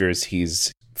procedures.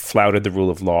 He's flouted the rule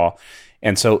of law.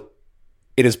 And so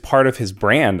it is part of his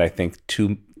brand, I think,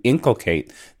 to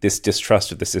inculcate this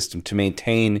distrust of the system, to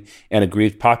maintain an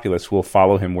aggrieved populace who will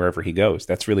follow him wherever he goes.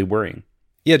 That's really worrying.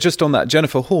 Yeah, just on that,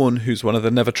 Jennifer Horn, who's one of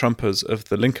the Never Trumpers of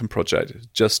the Lincoln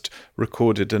Project, just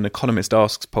recorded an Economist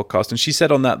Asks podcast, and she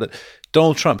said on that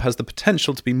Donald Trump has the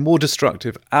potential to be more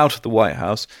destructive out of the White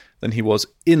House than he was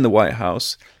in the White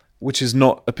House, which is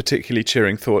not a particularly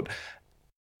cheering thought.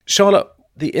 Charlotte,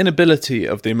 the inability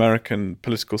of the American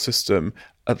political system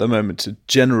at the moment to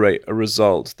generate a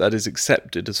result that is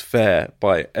accepted as fair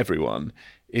by everyone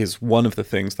is one of the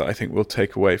things that I think we'll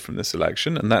take away from this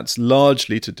election. And that's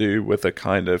largely to do with a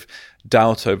kind of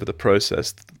doubt over the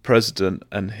process that the president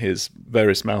and his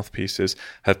various mouthpieces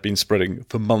have been spreading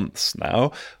for months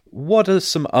now. What are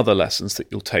some other lessons that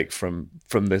you'll take from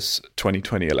this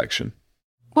 2020 election?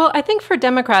 Well, I think for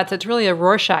Democrats, it's really a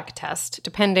Rorschach test,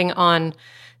 depending on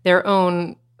their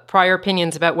own prior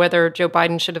opinions about whether Joe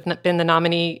Biden should have been the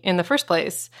nominee in the first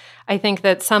place. I think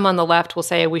that some on the left will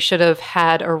say we should have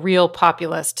had a real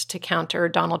populist to counter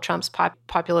Donald Trump's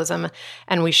populism,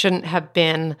 and we shouldn't have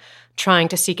been trying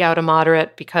to seek out a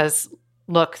moderate because,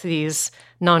 look, these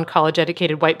non-college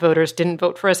educated white voters didn't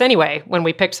vote for us anyway when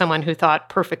we picked someone who thought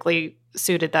perfectly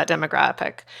suited that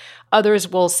demographic. Others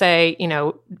will say,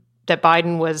 that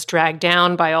Biden was dragged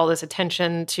down by all this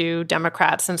attention to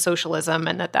Democrats and socialism,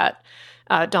 and that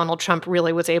Donald Trump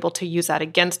really was able to use that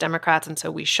against Democrats, and so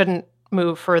we shouldn't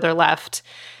move further left.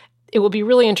 It will be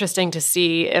really interesting to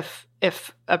see if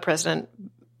President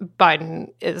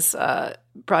Biden is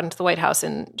brought into the White House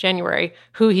in January,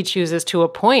 who he chooses to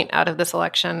appoint out of this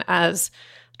election as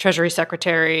Treasury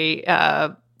Secretary,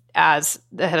 as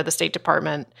the head of the State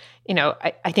Department.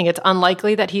 I think it's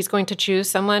unlikely that he's going to choose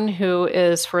someone who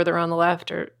is further on the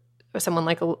left or someone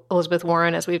like Elizabeth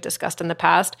Warren, as we've discussed in the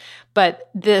past. But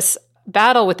this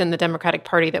battle within the Democratic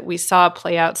Party that we saw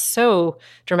play out so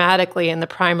dramatically in the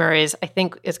primaries, I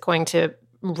think is going to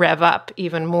rev up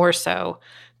even more so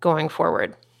going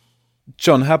forward.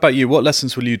 John, how about you? What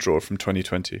lessons will you draw from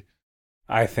 2020?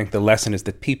 I think the lesson is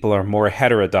that people are more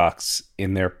heterodox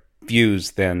in their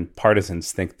views than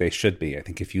partisans think they should be. I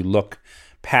think if you look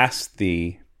past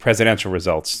the presidential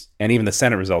results and even the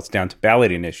Senate results down to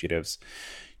ballot initiatives,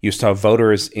 you saw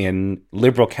voters in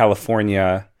liberal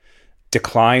California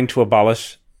decline to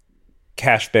abolish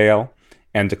cash bail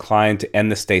and decline to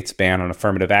end the state's ban on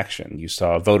affirmative action. You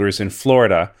saw voters in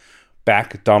Florida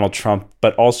back Donald Trump,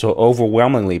 but also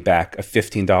overwhelmingly back a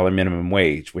 $15 minimum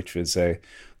wage, which was a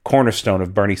cornerstone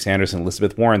of Bernie Sanders and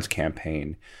Elizabeth Warren's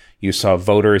campaign. You saw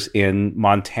voters in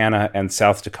Montana and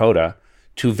South Dakota,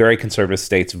 two very conservative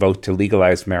states, vote to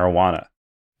legalize marijuana.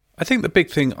 I think the big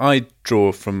thing I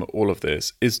draw from all of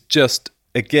this is just,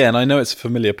 again, I know it's a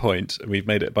familiar point, and we've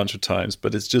made it a bunch of times,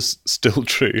 but it's just still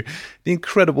true. The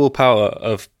incredible power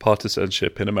of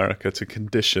partisanship in America to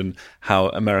condition how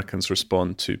Americans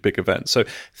respond to big events. So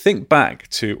think back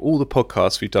to all the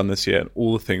podcasts we've done this year and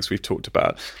all the things we've talked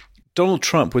about. Donald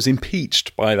Trump was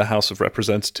impeached by the House of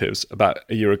Representatives about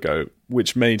a year ago,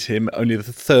 which made him only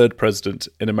the third president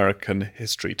in American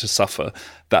history to suffer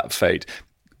that fate.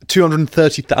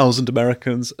 230,000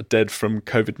 Americans are dead from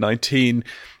COVID-19.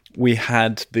 We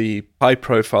had the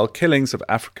high-profile killings of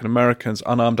African Americans,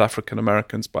 unarmed African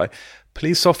Americans, by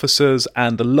police officers,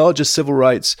 and the largest civil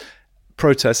rights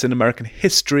protests in American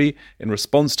history in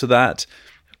response to that.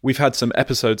 We've had some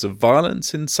episodes of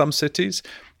violence in some cities.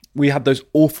 We had those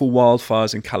awful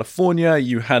wildfires in California.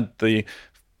 You had the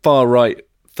far-right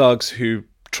thugs who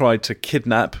tried to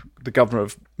kidnap the governor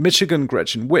of Michigan,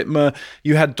 Gretchen Whitmer.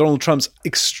 You had Donald Trump's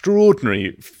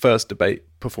extraordinary first debate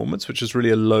performance, which is really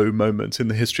a low moment in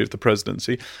the history of the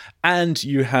presidency. And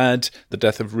you had the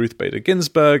death of Ruth Bader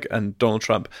Ginsburg and Donald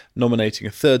Trump nominating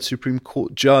a third Supreme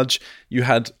Court judge. You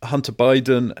had Hunter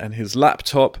Biden and his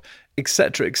laptop,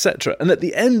 etc., etc. And at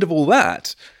the end of all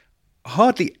that,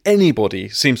 hardly anybody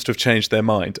seems to have changed their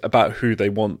mind about who they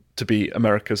want to be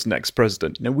America's next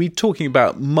president. Now, we're talking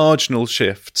about marginal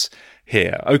shifts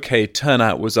here. Okay,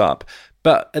 turnout was up.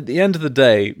 But at the end of the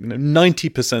day,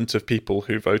 90% of people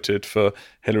who voted for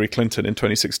Hillary Clinton in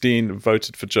 2016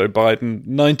 voted for Joe Biden.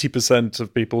 90%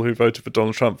 of people who voted for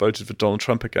Donald Trump voted for Donald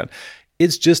Trump again.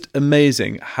 It's just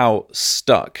amazing how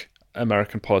stuck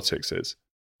American politics is.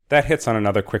 That hits on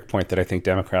another quick point that I think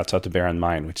Democrats ought to bear in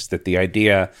mind, which is that the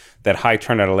idea that high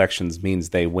turnout elections means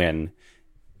they win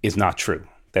is not true.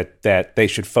 That they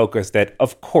should focus, that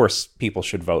of course people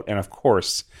should vote, and of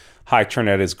course high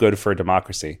turnout is good for a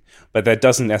democracy, but that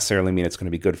doesn't necessarily mean it's going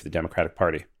to be good for the Democratic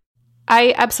Party.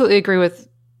 I absolutely agree with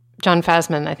John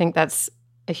Fasman. I think that's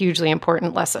a hugely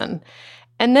important lesson.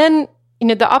 And then,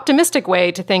 the optimistic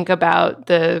way to think about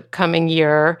the coming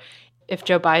year, if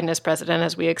Joe Biden is president,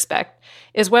 as we expect,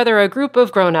 is whether a group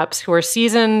of grown-ups who are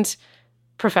seasoned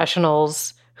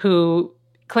professionals who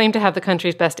claim to have the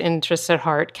country's best interests at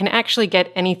heart can actually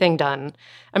get anything done.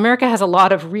 America has a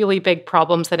lot of really big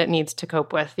problems that it needs to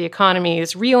cope with. The economy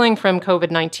is reeling from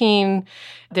COVID-19.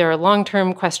 There are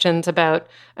long-term questions about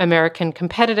American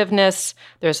competitiveness.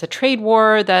 There's a trade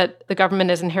war that the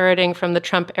government is inheriting from the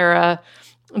Trump era.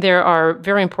 There are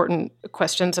very important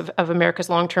questions of America's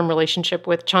long-term relationship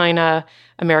with China,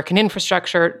 American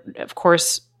infrastructure, of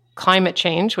course, climate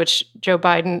change, which Joe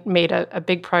Biden made a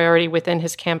big priority within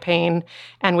his campaign,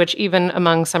 and which even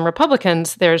among some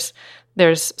Republicans, there's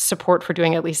support for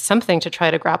doing at least something to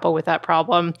try to grapple with that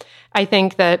problem. I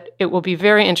think that it will be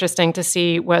very interesting to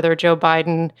see whether Joe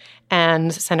Biden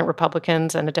and Senate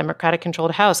Republicans and a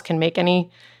Democratic-controlled House can make any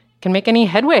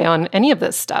headway on any of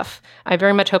this stuff. I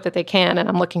very much hope that they can, and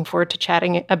I'm looking forward to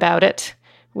chatting about it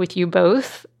with you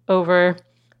both over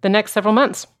the next several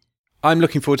months. I'm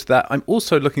looking forward to that. I'm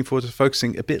also looking forward to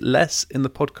focusing a bit less in the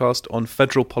podcast on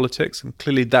federal politics, and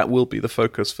clearly that will be the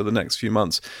focus for the next few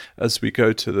months as we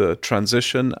go to the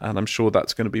transition, and I'm sure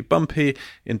that's going to be bumpy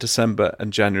in December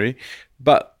and January.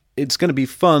 But it's going to be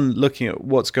fun looking at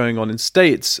what's going on in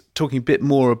states, talking a bit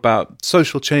more about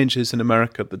social changes in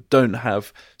America that don't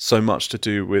have so much to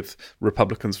do with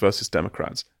Republicans versus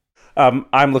Democrats.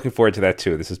 I'm looking forward to that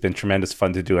too. This has been tremendous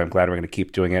fun to do. I'm glad we're going to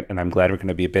keep doing it, and I'm glad we're going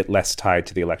to be a bit less tied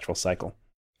to the electoral cycle.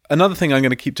 Another thing I'm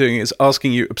going to keep doing is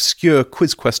asking you obscure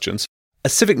quiz questions. A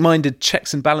civic-minded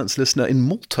checks and balance listener in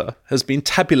Malta has been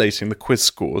tabulating the quiz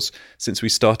scores since we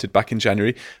started back in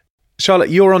January. Charlotte,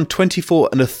 you're on 24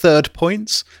 1/3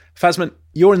 points. Fasman,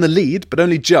 you're in the lead, but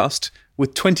only just,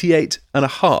 with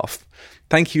 28.5.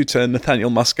 Thank you to Nathaniel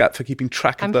Muscat for keeping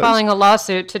track of those. I'm filing a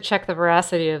lawsuit to check the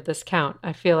veracity of this count.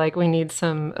 I feel like we need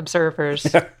some observers.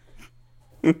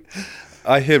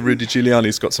 I hear Rudy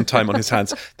Giuliani's got some time on his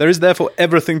hands. There is therefore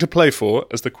everything to play for,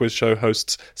 as the quiz show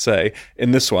hosts say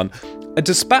in this one. A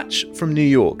dispatch from New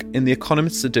York in The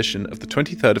Economist's edition of the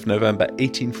 23rd of November,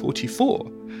 1844,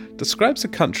 describes a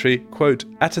country, quote,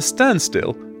 at a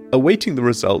standstill, awaiting the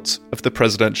results of the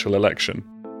presidential election.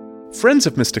 Friends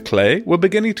of Mr. Clay were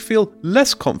beginning to feel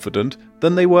less confident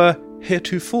than they were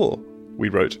heretofore, we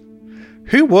wrote.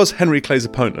 Who was Henry Clay's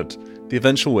opponent, the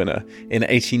eventual winner, in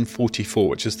 1844,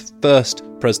 which is the first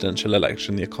presidential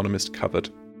election The Economist covered?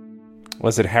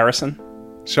 Was it Harrison?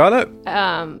 Charlotte?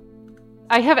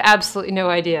 I have absolutely no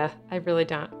idea. I really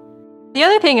don't. The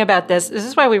other thing about this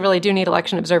is why we really do need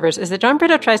election observers, is that John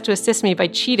Brito tries to assist me by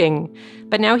cheating,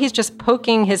 but now he's just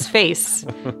poking his face,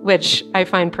 which I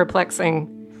find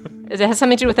perplexing. It has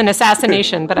something to do with an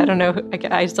assassination, but I don't know.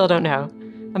 I still don't know.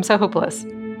 I'm so hopeless.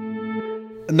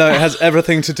 No, it has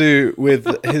everything to do with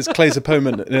his Clay's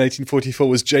opponent in 1844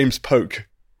 was James Polk.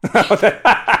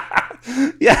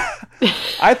 Yeah,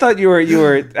 I thought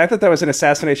I thought that was an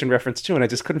assassination reference too, and I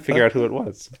just couldn't figure out who it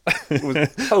was.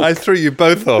 I threw you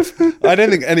both off. I don't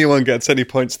think anyone gets any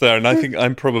points there, and I think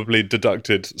I'm probably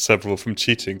deducted several from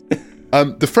cheating.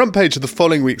 The front page of the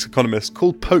following week's Economist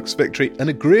called Polk's victory an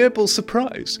agreeable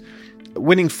surprise.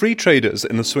 Winning free traders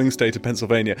in the swing state of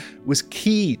Pennsylvania was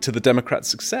key to the Democrats'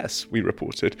 success, we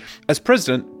reported. As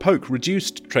president, Polk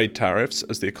reduced trade tariffs,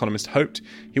 as The Economist hoped.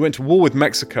 He went to war with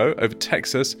Mexico over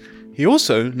Texas. He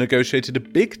also negotiated a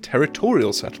big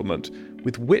territorial settlement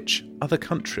with which other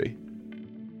country?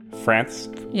 France?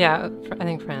 Yeah, I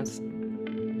think France.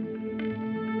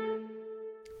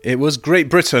 It was Great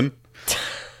Britain.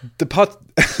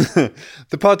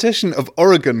 The partition of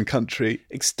Oregon country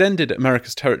extended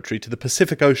America's territory to the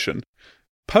Pacific Ocean.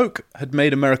 Polk had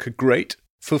made America great,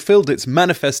 fulfilled its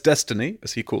manifest destiny,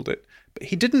 as he called it, but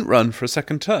he didn't run for a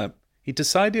second term. He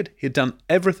decided he'd done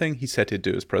everything he said he'd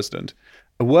do as president.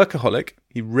 A workaholic,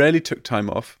 he rarely took time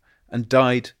off and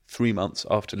died 3 months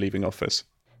after leaving office.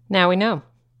 Now we know.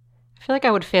 I feel like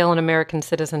I would fail an American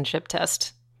citizenship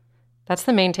test. That's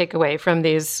the main takeaway from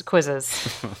these quizzes.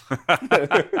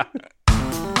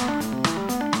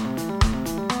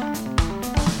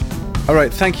 All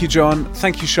right, thank you, John.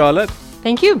 Thank you, Charlotte.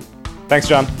 Thank you. Thanks,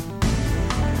 John.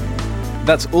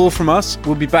 That's all from us.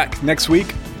 We'll be back next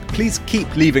week. Please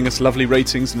keep leaving us lovely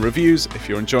ratings and reviews if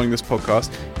you're enjoying this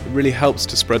podcast. It really helps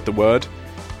to spread the word.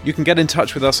 You can get in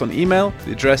touch with us on email.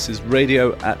 The address is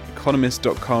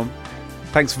radio@economist.com.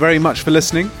 Thanks very much for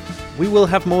listening. We will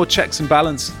have more Checks and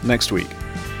Balance next week.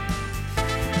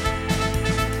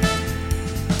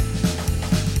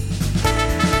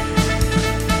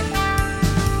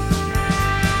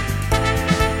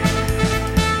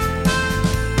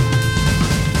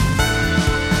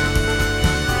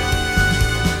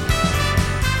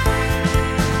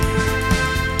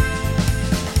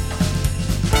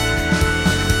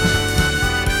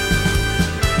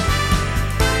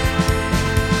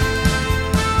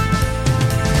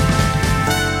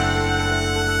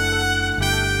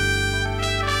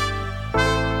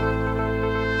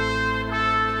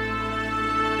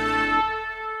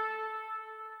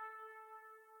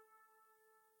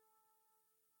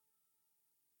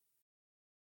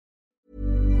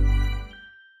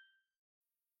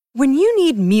 When you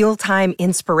need mealtime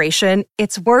inspiration,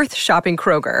 it's worth shopping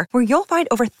Kroger, where you'll find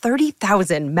over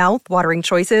 30,000 mouth-watering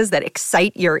choices that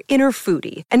excite your inner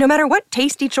foodie. And no matter what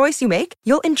tasty choice you make,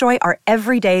 you'll enjoy our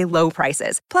everyday low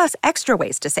prices, plus extra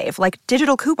ways to save, like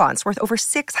digital coupons worth over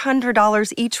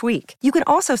 $600 each week. You can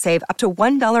also save up to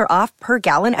 $1 off per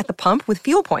gallon at the pump with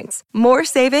fuel points. More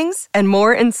savings and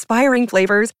more inspiring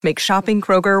flavors make shopping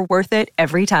Kroger worth it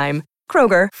every time.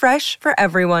 Kroger, fresh for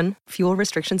everyone. Fuel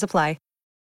restrictions apply.